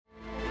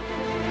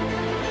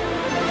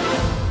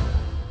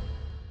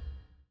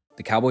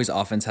The Cowboys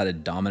offense had a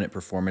dominant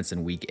performance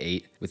in week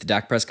 8. With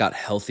Dak Prescott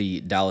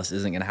healthy, Dallas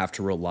isn't going to have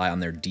to rely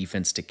on their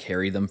defense to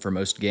carry them for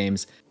most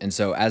games. And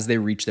so as they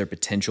reach their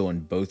potential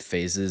in both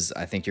phases,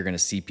 I think you're going to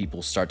see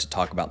people start to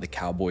talk about the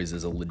Cowboys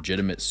as a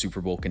legitimate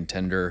Super Bowl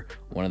contender,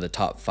 one of the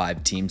top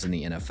 5 teams in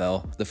the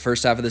NFL. The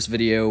first half of this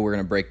video, we're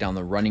going to break down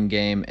the running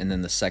game, and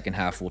then the second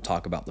half, we'll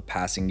talk about the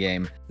passing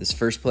game. This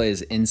first play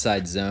is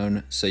inside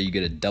zone, so you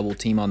get a double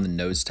team on the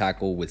nose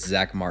tackle with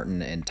Zach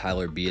Martin and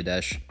Tyler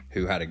Biadasz,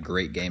 who had a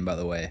great game, by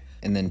the way.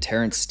 And then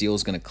Terrence Steele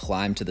is going to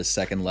climb to the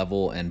second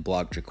level and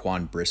block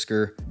Jaquan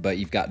Brisker, but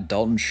you've got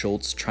Dalton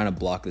Schultz trying to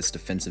block this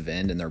defensive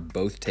end, and they're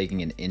both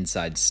taking an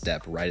inside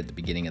step right at the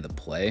beginning of the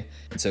play.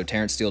 And so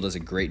Terrence Steele does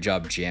a great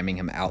job jamming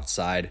him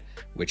outside,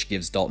 which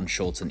gives Dalton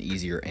Schultz an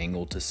easier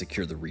angle to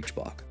secure the reach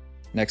block.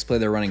 Next play,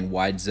 they're running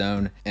wide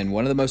zone, and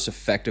one of the most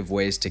effective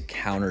ways to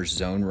counter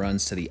zone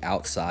runs to the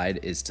outside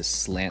is to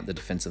slant the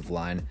defensive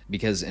line,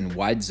 because in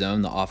wide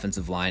zone, the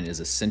offensive line is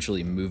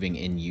essentially moving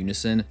in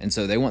unison, and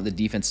so they want the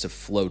defense to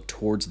flow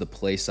towards the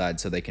play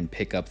side so they can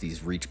pick up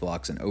these reach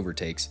blocks and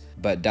overtakes.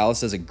 But Dallas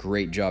does a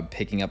great job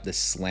picking up this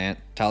slant.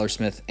 Tyler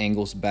Smith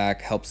angles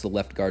back, helps the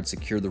left guard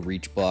secure the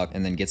reach block,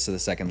 and then gets to the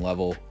second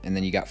level. And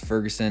then you got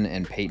Ferguson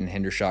and Peyton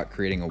Hendershot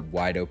creating a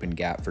wide open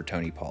gap for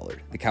Tony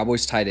Pollard. The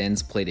Cowboys tight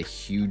ends played a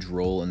huge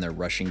role in their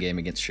rushing game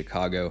against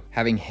Chicago.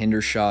 Having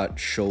Hendershot,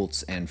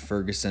 Schultz, and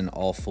Ferguson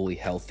all fully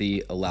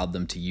healthy allowed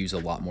them to use a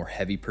lot more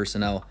heavy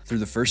personnel. Through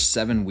the first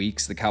 7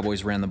 weeks, the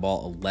Cowboys ran the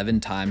ball 11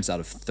 times out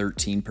of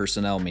 13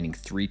 personnel, meaning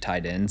 3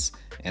 tight ends,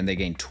 and they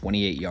gained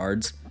 28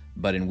 yards.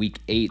 But in week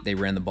 8, they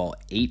ran the ball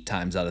 8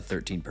 times out of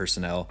 13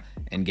 personnel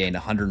and gained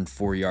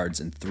 104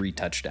 yards and 3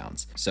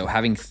 touchdowns. So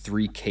having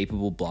 3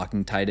 capable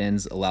blocking tight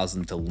ends allows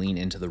them to lean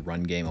into the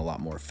run game a lot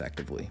more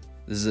effectively.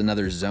 This is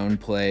another zone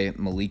play.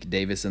 Malik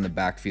Davis in the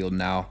backfield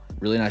now.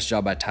 Really nice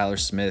job by Tyler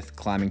Smith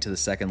climbing to the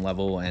second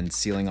level and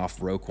sealing off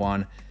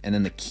Roquan. And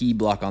then the key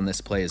block on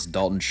this play is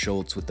Dalton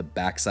Schultz with the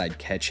backside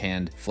catch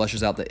hand,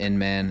 flushes out the end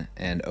man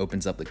and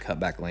opens up the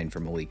cutback lane for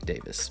Malik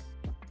Davis.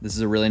 This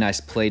is a really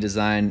nice play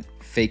design.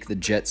 Fake the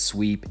jet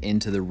sweep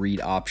into the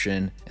read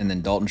option, and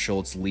then Dalton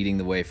Schultz leading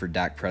the way for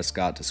Dak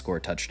Prescott to score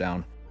a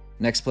touchdown.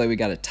 Next play, we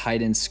got a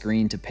tight end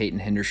screen to Peyton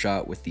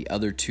Hendershot with the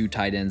other 2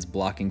 tight ends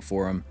blocking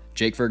for him.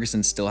 Jake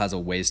Ferguson still has a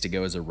ways to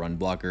go as a run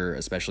blocker,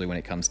 especially when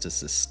it comes to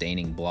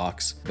sustaining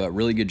blocks, but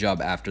really good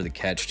job after the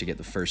catch to get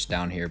the first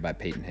down here by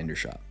Peyton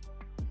Hendershot.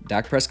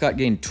 Dak Prescott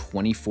gained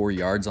 24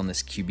 yards on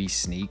this QB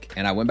sneak,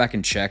 and I went back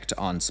and checked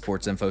on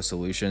Sports Info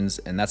Solutions,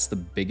 and that's the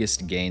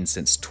biggest gain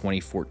since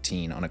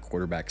 2014 on a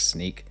quarterback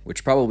sneak,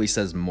 which probably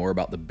says more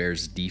about the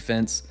Bears'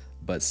 defense,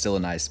 but still a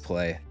nice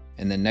play.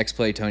 And then next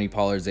play, Tony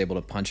Pollard is able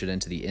to punch it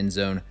into the end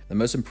zone. The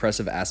most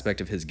impressive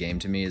aspect of his game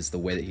to me is the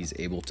way that he's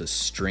able to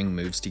string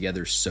moves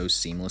together so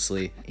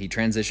seamlessly. He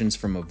transitions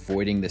from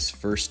avoiding this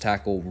first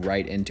tackle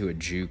right into a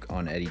juke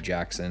on Eddie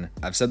Jackson.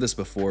 I've said this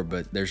before,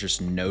 but there's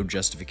just no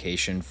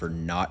justification for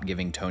not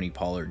giving Tony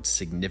Pollard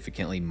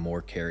significantly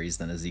more carries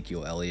than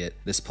Ezekiel Elliott.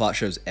 This plot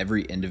shows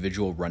every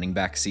individual running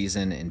back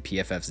season in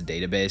PFF's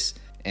database,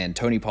 and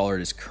Tony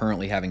Pollard is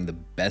currently having the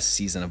best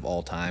season of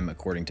all time,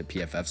 according to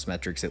PFF's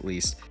metrics at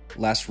least.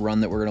 Last run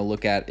that we're going to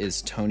look at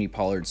is Tony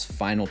Pollard's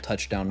final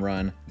touchdown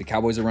run. The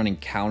Cowboys are running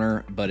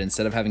counter, but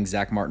instead of having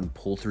Zach Martin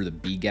pull through the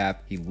B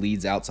gap, he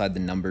leads outside the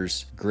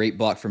numbers. Great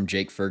block from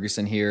Jake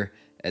Ferguson here.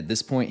 At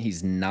this point,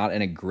 he's not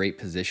in a great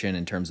position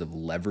in terms of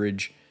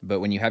leverage,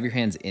 but when you have your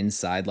hands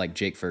inside like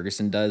Jake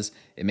Ferguson does,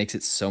 it makes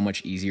it so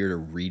much easier to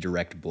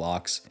redirect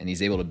blocks, and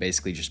he's able to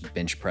basically just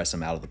bench press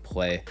him out of the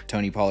play.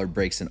 Tony Pollard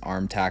breaks an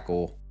arm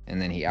tackle, and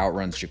then he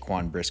outruns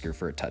Jaquan Brisker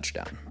for a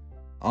touchdown.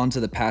 On to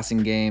the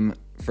passing game.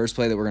 First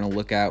play that we're going to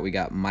look at, we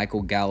got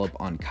Michael Gallup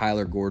on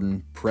Kyler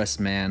Gordon, press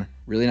man.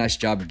 Really nice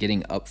job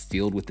getting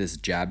upfield with this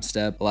jab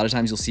step. A lot of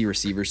times you'll see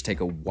receivers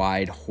take a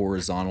wide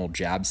horizontal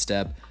jab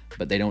step,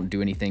 but they don't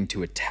do anything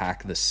to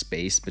attack the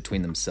space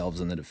between themselves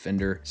and the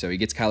defender. So he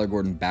gets Kyler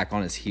Gordon back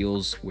on his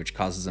heels, which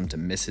causes him to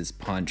miss his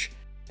punch.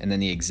 And then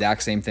the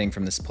exact same thing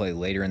from this play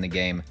later in the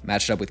game,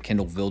 matched up with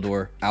Kendall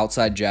Vildor.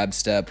 Outside jab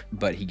step,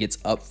 but he gets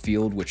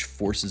upfield, which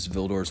forces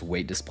Vildor's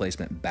weight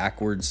displacement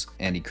backwards,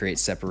 and he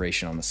creates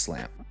separation on the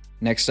slant.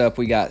 Next up,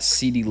 we got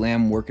CeeDee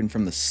Lamb working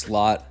from the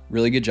slot.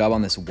 Really good job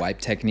on this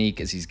wipe technique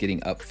as he's getting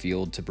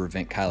upfield to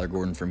prevent Kyler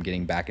Gordon from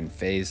getting back in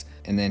phase.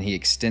 And then he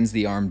extends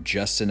the arm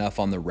just enough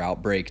on the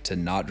route break to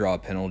not draw a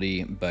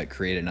penalty, but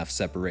create enough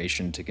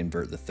separation to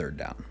convert the third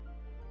down.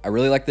 I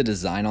really like the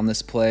design on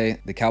this play.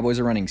 The Cowboys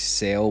are running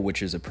sail,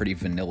 which is a pretty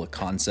vanilla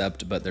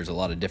concept, but there's a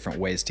lot of different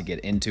ways to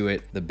get into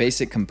it. The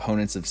basic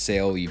components of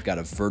sail, you've got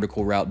a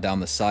vertical route down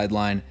the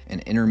sideline,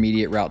 an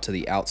intermediate route to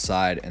the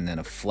outside, and then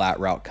a flat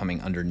route coming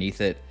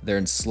underneath it. They're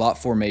in slot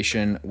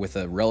formation with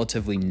a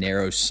relatively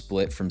narrow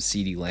split from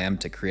CeeDee Lamb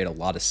to create a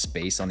lot of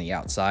space on the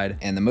outside.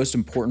 And the most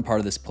important part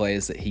of this play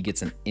is that he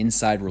gets an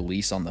inside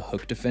release on the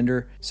hook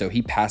defender. So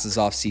he passes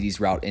off CeeDee's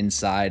route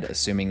inside,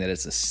 assuming that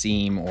it's a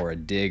seam or a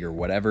dig or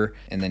whatever,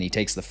 and then he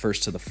takes the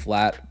first to the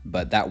flat,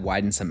 but that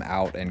widens him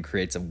out and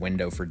creates a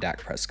window for Dak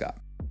Prescott.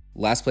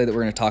 Last play that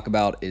we're going to talk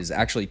about is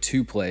actually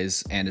 2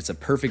 plays, and it's a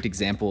perfect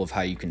example of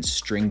how you can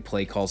string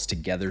play calls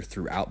together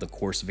throughout the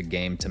course of a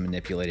game to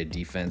manipulate a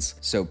defense.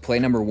 So play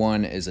number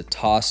 1 is a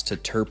toss to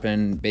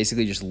Turpin,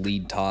 basically just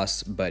lead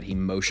toss, but he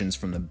motions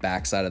from the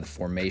backside of the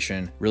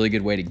formation. Really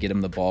good way to get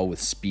him the ball with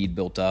speed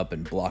built up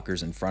and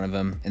blockers in front of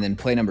him. And then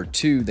play number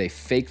 2, they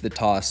fake the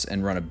toss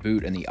and run a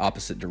boot in the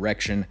opposite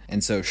direction.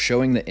 And so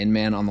showing the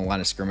in-man on the line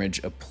of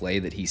scrimmage a play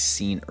that he's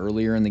seen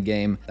earlier in the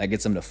game, that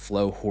gets him to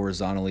flow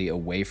horizontally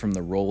away from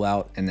the rollout,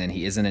 and then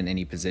he isn't in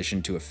any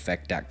position to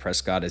affect Dak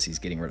Prescott as he's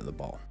getting rid of the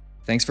ball.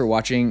 Thanks for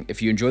watching.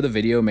 If you enjoyed the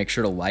video, make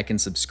sure to like and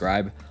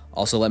subscribe.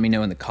 Also, let me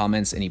know in the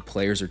comments any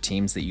players or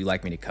teams that you'd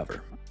like me to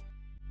cover.